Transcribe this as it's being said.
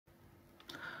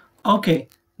Okay,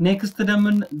 next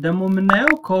ደግሞ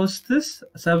የምናየው costs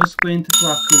subsequent to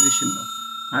acquisition ነው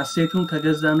አሴቱን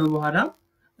ከገዛነው በኋላ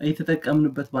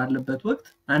እየተጠቀምንበት ባለበት ወቅት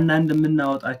አንዳንድ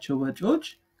የምናወጣቸው ወጪዎች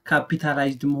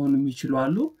ካፒታላይዝድ መሆን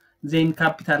የሚችላሉ then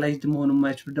capitalized መሆን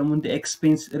የማይችሉ ደግሞ እንደ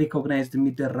expense recognized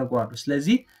የሚደረጉ አሉ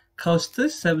ስለዚህ costs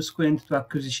subsequent to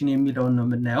acquisition የሚለውን ነው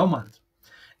የምናየው ማለት ነው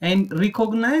and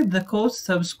recognize the cost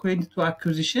subsequent to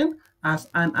acquisition as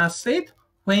an asset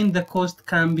when the cost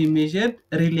can be measured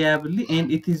reliably and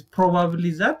it is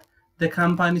probably that the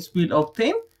companies will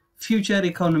obtain future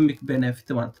economic benefit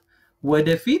ማለት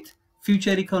ወደፊት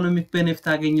future economic benefit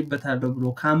አገኝበታል ብሎ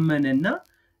ካመነና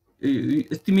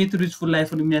estimated useful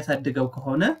life የሚያሳድገው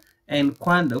ከሆነ and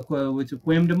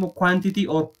ወይም ደግሞ quantity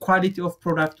or quality of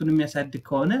product የሚያሳድግ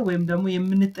ከሆነ ወይም ደግሞ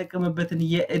የምንጠቀምበትን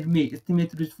የእድሜ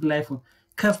estimated useful life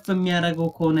ከፍ የሚያደርገው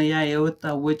ከሆነ ያ የወጣ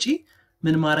ወጪ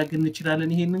ምን ማድረግ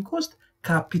እንችላለን ይሄንን cost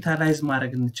capitalize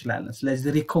ማድረግ እንችላለን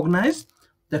ስለዚህ recognize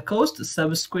the cost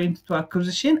subsequent to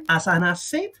acquisition as an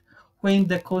asset when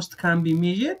the cost can be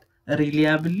measured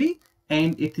reliably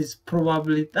and it is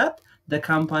probably that the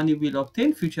company will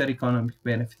obtain future economic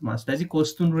benefit ማለት ስለዚህ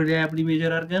ኮስቱን reliably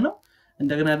measure አድርገነው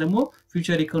እንደገና ደግሞ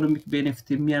future economic benefit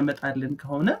የሚያመጣልን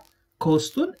ከሆነ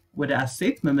ኮስቱን ወደ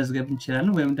አሴት መመዝገብ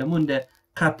እንችላለን ወይም ደግሞ እንደ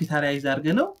capitalize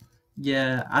አድርገነው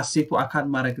የአሴቱ አካል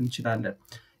ማድረግ እንችላለን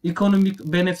economic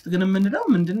benefit ግን ምንድነው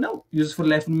ምንድነው useful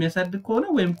life የሚያሳድግ ከሆነ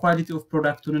ወይም quality of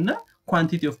productና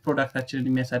quantity of productአችንን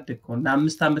የሚያሳድግ ከሆነ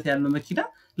ለ5 አመት ያለው መኪና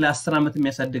ለ10 አመት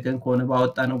የሚያሳድገን ከሆነ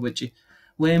ባወጣነው ወጪ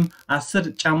ወይም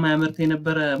 10 ጫማ ያመርት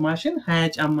የነበረ ማሽን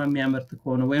 20 ጫማ የሚያመርት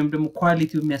ከሆነ ወይም ደግሞ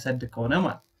ኳሊቲው የሚያሳድግ ከሆነ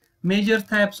ማለት major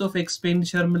types of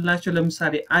expenditure ምንላቸው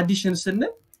ለምሳሌ addition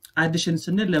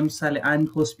ስንል ለምሳሌ አንድ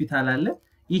ሆስፒታል አለ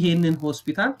ይሄንን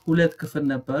ሆስፒታል ሁለት ክፍል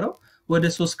ነበረው ወደ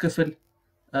 3 ክፍል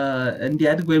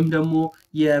እንዲያድግ ወይም ደግሞ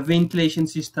የቬንቲሌሽን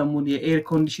ሲስተሙን የኤር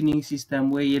ኮንዲሽኒንግ ሲስተም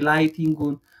ወይ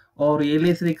የላይቲንጉን or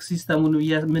electric ሲስተሙን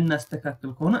የምናስተካክል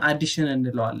ከሆነ addition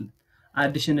እንለዋለን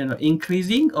addition ነው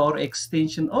increasing or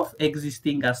extension of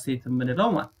existing asset ምንለው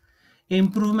ማለት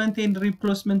improvement and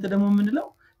replacement ደግሞ ምንለው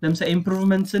ለምሳሌ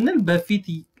improvement ስንል በፊት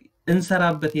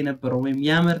እንሰራበት የነበረው ወይም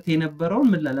ያመርት የነበረው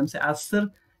ምን ለምሳሌ 10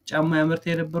 ጫማ ያመርት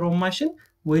የነበረው ማሽን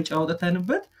ወጪ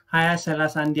አውጥተንበት 20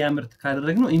 30 እንዲያመርት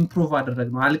ካደረግነው improve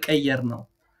አደረግነው አልቀየር ነው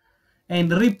and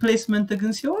replacement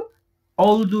ግን ሲሆን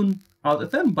oldun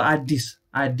አውጥተን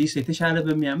በአዲስ የተሻለ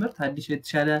በሚያመርት አዲስ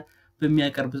የተሻለ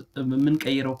በሚያቀርብ ምን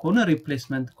ቀይረው ከሆነ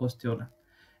replacement cost ይሆናል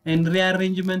and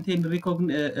rearrangement and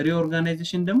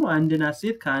reorganization ደግሞ አንድን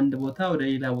አሴት ከአንድ ቦታ ወደ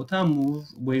ሌላ ቦታ move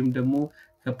ወይም ደግሞ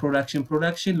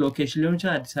ከፕሮዳክሽን ሎኬሽን ሊሆን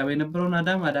ይችላል አዲስ አበባ የነበረውን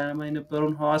አዳማ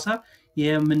የነበረውን ሐዋሳ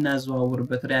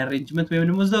የምናዘዋውርበት rearrangement ወይም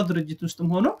ደግሞ እዛው ድርጅት ውስጥም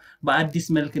ሆኖ በአዲስ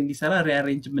መልክ እንዲሰራ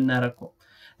rearrange የምናረጋው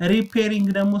repairing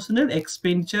ደግሞ ስንል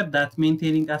expenditure that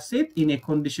maintaining asset in a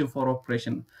condition for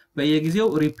operation በየጊዜው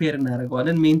repair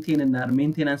እናደርጋለን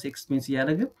maintenance expense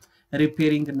ያደረገ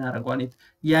repairing እናደርጋለን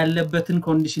ያለበትን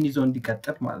condition ይዞ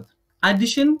እንዲቀጥል ማለት ነው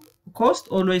addition cost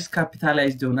always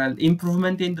capitalized ይሆናል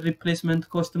improvement and replacement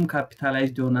costም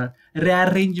capitalized ይሆናል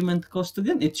rearrangement cost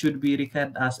ግን it should be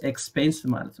recorded as expense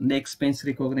ማለት ነው expense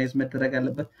recognize መደረግ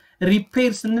አለበት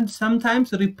repair ስንል sometimes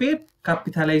repair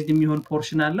capitalized የሚሆን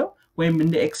portion አለው ወይም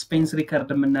እንደ expense record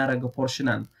የምናደርገው portion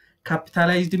አለ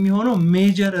capitalized የሚሆነው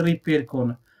major repair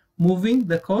ከሆነ moving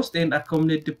the cost and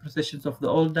accumulated depreciations of the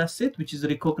old asset which is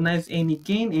recognized any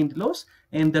gain and loss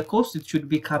and the cost it should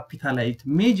be capitalized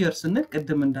major ስንል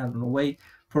ቀደም እንዳልነው ወይ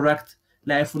product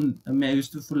life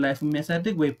useful life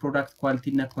የሚያሳድግ ወይ product quality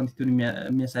እና quantity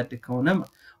የሚያሳድግ ከሆነ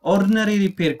ordinary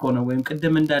repair ከሆነ ወይም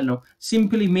ቀደም እንዳልነው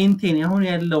simply maintain አሁን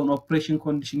ያለውን operation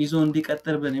condition ይዞ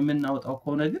እንዲቀጥል ብለን የምናወጣው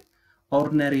ከሆነ ግን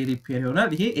ordinary repair ይሆናል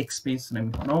ይሄ expense ነው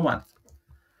የሚሆነው ማለት ነው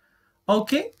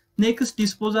okay next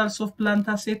disposals of plant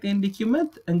asset and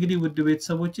equipment እንግዲህ ውድ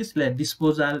ቤተሰቦች ስለ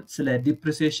disposal ስለ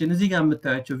depreciation እዚህ ጋር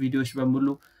የምታዩቸው ቪዲዮዎች በሙሉ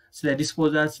ስለ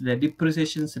disposal ስለ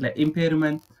depreciation ስለ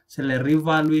impairment ስለ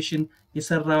revaluation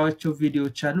የሰራዋቸው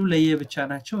ቪዲዮዎች አሉ ለየብቻ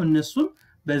ናቸው እነሱን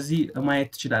በዚህ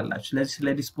ማየት ትችላላችሁ ስለዚህ ስለ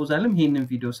disposalም ይሄንን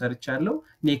ቪዲዮ ሰርቻለሁ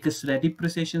next ስለ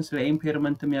depreciation ስለ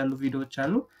impairmentም ያሉ ቪዲዮዎች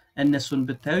አሉ እነሱን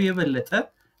ብታዩ የበለጠ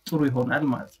ጥሩ ይሆናል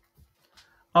ማለት ነው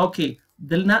okay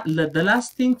the last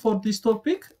thing for this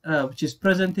topic which is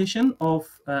presentation of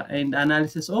and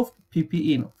analysis of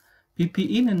PPE ነው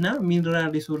PPE እና mineral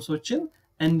resourceዎችን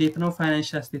እንዴት ነው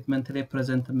financial statement ላይ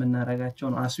present የምናደርጋቸው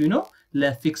ነው as we know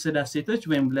ለfixed assets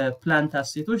ወይም ለplant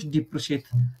assets depreciate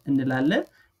እንላለን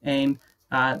and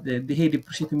the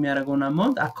depreciate የሚያደርገውን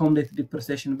amount accumulated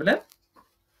depreciation ብለን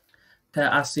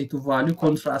ከasset value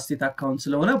contra asset account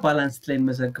ስለሆነ balance ላይ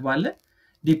እንመዘግባለን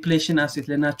depletion asset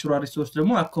ለናቹራል ሪሶርስ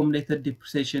ደግሞ accumulated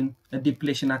depreciation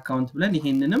depletion account ብለን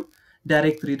ይሄንንም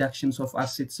direct reductions of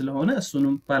assets ስለሆነ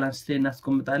እሱንም ባላንስ ላይ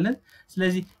እናስቀምጣለን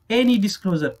ስለዚህ any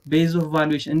disclosure base of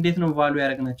valuation እንዴት ነው ቫልዩ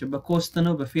ያደርግናቸው በኮስት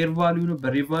ነው በፌር ቫልዩ ነው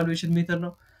በሪቫሉዌሽን ሜተድ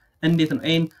ነው እንዴት ነው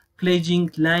and pledging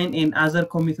line and other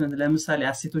commitment ለምሳሌ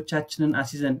አሴቶቻችንን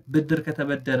አሲዘን ብድር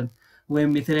ከተበደርን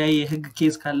ወይም የተለያየ ህግ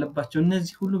ኬዝ ካለባቸው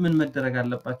እነዚህ ሁሉ ምን መደረግ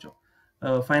አለባቸው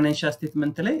ፋይናንሻል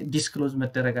ስቴትመንት ላይ ዲስክሎዝ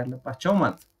መደረግ አለባቸው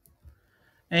ማለት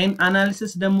and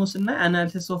analysis ደግሞ ስናይ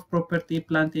analysis of property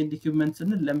plant and equipment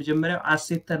ስንል ለመጀመሪያው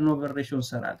asset turnover ratio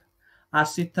እንሰራለን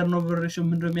asset turnover ratio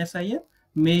ምንድነው የሚያሳየን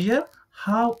measure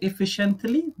how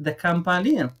efficiently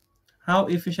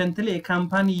a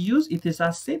company use its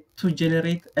asset to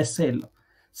generate a sale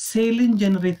sale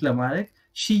generate ለማድረግ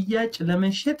ሽያጭ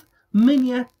ለመሸጥ ምን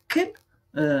ያክል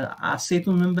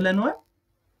አሴቱን ምን ብለናል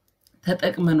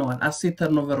ተጠቅመናል asset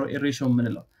turnover ratio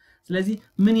ምንለው ስለዚህ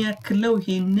ምን ያክል ነው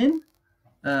ይሄንን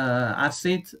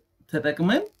አሴት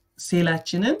ተጠቅመን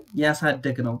ሴላችንን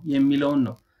ያሳደግ ነው የሚለውን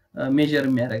ነው ሜጀር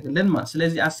የሚያደርግልን ማለት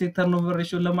ስለዚህ asset turnover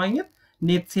ratio ለማግኘት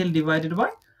net sale divided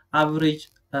by average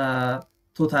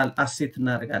total asset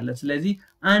እናደርጋለን ስለዚህ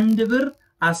አንድ ብር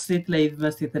አሴት ላይ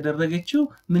ኢንቨስት የተደረገችው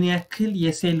ምን ያክል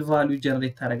የሴል ቫልዩ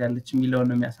ጀነሬት ታደርጋለች የሚለውን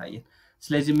ነው የሚያሳየን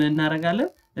ስለዚህ ምን እናደርጋለን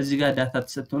እዚህ ጋር ዳታ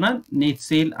ተሰጥቶናል net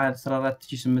sale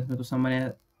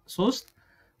 14883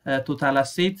 total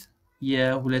asset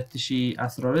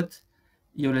የ2012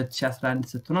 የ2011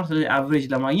 ተሰጥቶናል ስለዚህ አቨሬጅ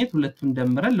ለማግኘት ሁለቱን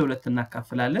ደምረን ለሁለት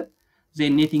እናካፍላለን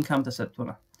ዜን ኔት ኢንካም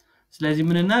ተሰጥቶናል ስለዚህ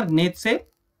ምን እናርግ ኔት ሴል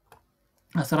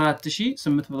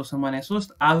 14883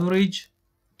 አቨሬጅ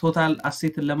ቶታል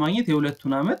አሴትን ለማግኘት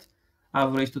የሁለቱን አመት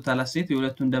አቨሬጅ ቶታል አሴት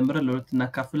የሁለቱን ደምረን ለሁለት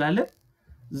እናካፍላለን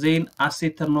ዜን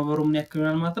አሴት ተርኖቨሩ ምን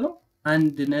ያክላል ማለት ነው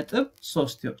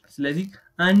 1.3 ይወጣል ስለዚህ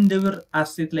አንድ ብር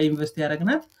አሴት ላይ ኢንቨስት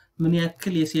ያደረግናት ምን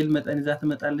ያክል የሴል መጠን ይዛ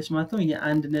ተመጣለች ማለት ነው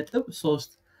የ1.3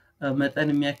 መጠን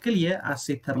የሚያክል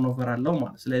የአሴት ተርኖቨር አለው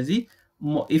ማለት ስለዚህ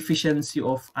efficiency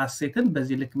of assetን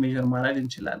በዚህ ልክ ሜጀር ማድረግ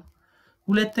እንችላለን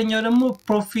ሁለተኛው ደግሞ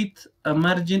profit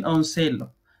margin on sale ነው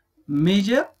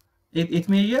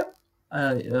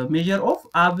measure of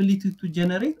ability to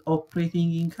generate operating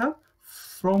income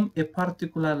from a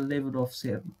particular level of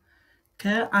sale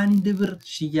ከአንድ ብር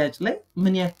ሽያጭ ላይ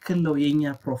ምን ያክል ነው የኛ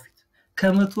ፕሮፊት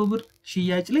ከ100 ብር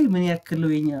ሽያጭ ላይ ምን ያክል ነው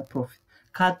የኛ ፕሮፊት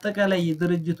ከአጠቃላይ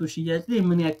የድርጅቱ ሽያጭ ላይ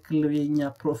ምን ያክል ነው የኛ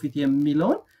ፕሮፊት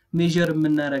የሚለውን ሜጀር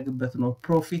የምናደርግበት ነው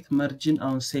ፕሮፊት ማርጂን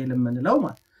ኦን ሴል የምንለው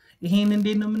ማለት ይሄን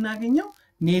እንዴት ነው የምናገኘው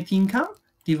ኔት ኢንካም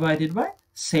ዲቫይድድ ባይ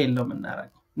ሴል ነው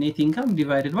የምናደርገው ኔት ኢንካም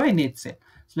ዲቫይድድ ባይ ኔት ሴል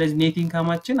ስለዚህ ኔት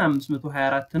ኢንካማችን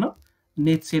 524 ነው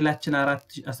ኔት ሴላችን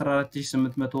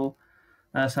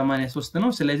 14883 ነው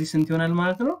ስለዚህ ስንት ይሆናል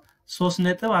ማለት ነው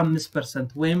 3.5%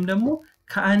 ወይም ደግሞ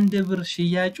ከአንድ ብር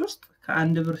ሽያጭ ውስጥ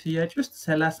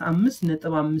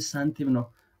 35.5 ሳንቲም ነው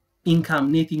ኢንካም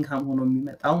ኔት ኢንካም ሆኖ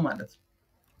የሚመጣው ማለት ነው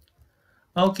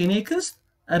ኦኬ ኔክስት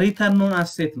ሪተርን ኦን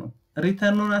አሴት ነው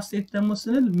ሪተርን ኦን አሴት ደግሞ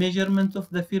ስንል measurement of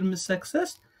the firm's success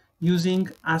using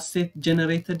asset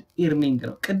generated earning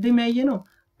ነው ቅድም ያየነው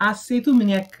አሴቱ ምን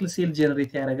ያክል ሴል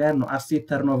ጀነሬት ያደርጋል ነው አሴት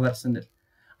ተርኖቨር ስንል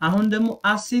አሁን ደግሞ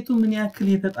አሴቱ ምን ያክል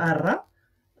የተጣራ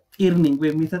earning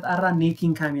ወይም የተጣራ ኔት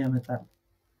ኢንካም ያመጣል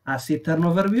asset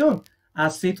turnover ቢሆን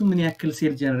አሴቱ ምን ያክል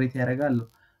ሴል ጀነሬት ያደርጋል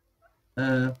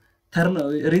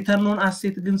return on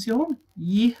asset ግን ሲሆን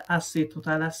ይህ አሴት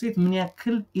ቶታል አሴት ምን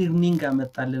ያክል earning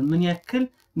አመጣልን ምን ያክል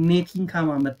ኔት ኢንካም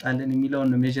አመጣልን የሚለውን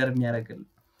ነው ሜጀር የሚያደርግልን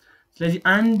ስለዚህ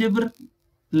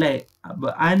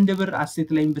አንድ ብር አሴት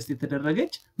ላይ ኢንቨስት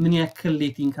የተደረገች ምን ያክል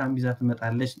ኔት ኢንካም ይዛ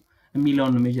ትመጣለች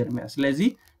የሚለውን ነው ሜጀር የሚያደርግ ስለዚህ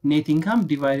ኔት ኢንካም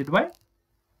ዲቫይድድ ባይ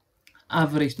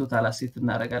average total asset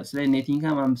እናደርጋለን ስለዚህ ኔት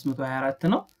ኢንካም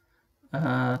 524 ነው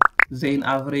ዜን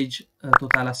average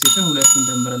total asset ሁለቱን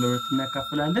ደምረን ለሁለት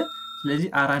እናካፍላለን ስለዚህ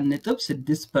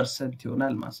 4.6%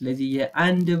 ይሆናል ማለት ስለዚህ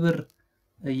የአንድ ብር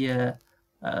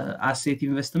የአሴት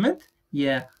ኢንቨስትመንት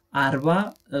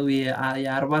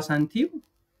የ40 ሳንቲም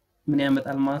ምን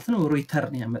ያመጣል ማለት ነው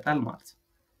ሪተርን ያመጣል ማለት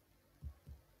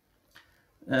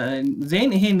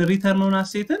ዜን ይሄን ሪተርን ኦን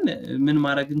አሴትን ምን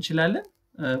ማድረግ እንችላለን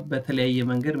በተለያየ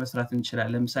መንገድ መስራት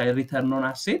እንችላለን ለምሳሌ ሪተርን ኦን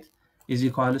አሴት =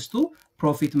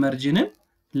 ፕሮፊት ማርጂንን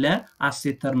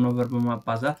ለአሴት ተርኖቨር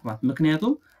በማባዛት ማለት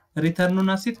ምክንያቱም ሪተርን ኦን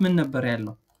አሴት ምን ነበር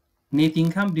ያለው ኔት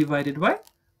ኢንካም ዲቫይድድ ባይ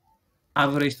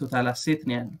አቨሬጅ ቶታል አሴት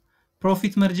ነው ያለው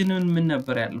ፕሮፊት ማርጂንን ምን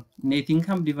ነበር ያለው ኔት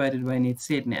ኢንካም ዲቫይድድ ባይ ኔት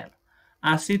ሴል ነው ያለው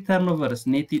asset turnovers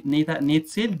net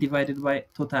sale divided by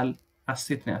total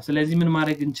asset ነው ስለዚህ ምን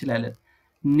ማድረግ እንችላለን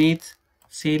net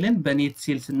sale በnet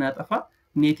sale ስናጠፋ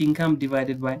net income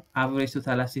divided by average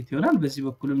total asset ይሆናል በዚህ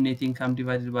በኩልም net income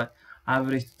divided by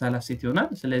average total asset ይሆናል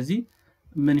ስለዚህ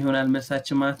ምን ይሆናል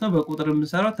መልሳችን ማለት ነው በቁጥርም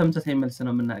ብንሰራው ተመሳሳይ መልስ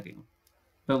ነው የምናገኘው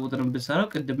በቁጥርም ብንሰራው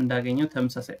ቅድም እንዳገኘው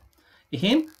ተመሳሳይ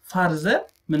ይሄን further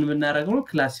ምን ብናደርገው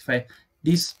ክላሲፋይ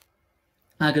this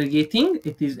aggregating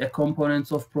it is a component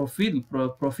of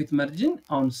profit margin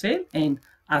on sale and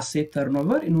asset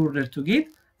turnover in order to get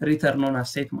return on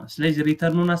asset ማለት ስለዚህ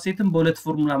return on assetን በሁለት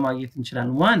ፎርሙላ ማግኘት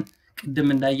እንችላለን one ቅድም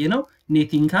እንዳየነው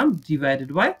net income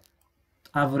divided by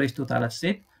average total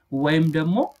asset ወይም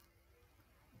ደግሞ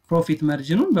profit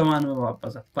marginን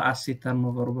በማባዛት በasset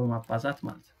turnover በማባዛት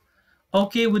ማለት ነው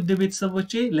ኦኬ ውድ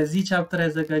ቤተሰቦቼ ለዚህ ቻፕተር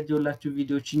ያዘጋጀውላችሁ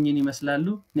ቪዲዮዎች እኚህን ይመስላሉ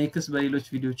ኔክስት በሌሎች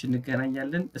ቪዲዮዎች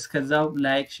እንገናኛለን እስከዛው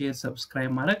ላይክ ሼር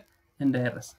ሰብስክራይብ ማድረግ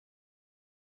እንዳይረሳ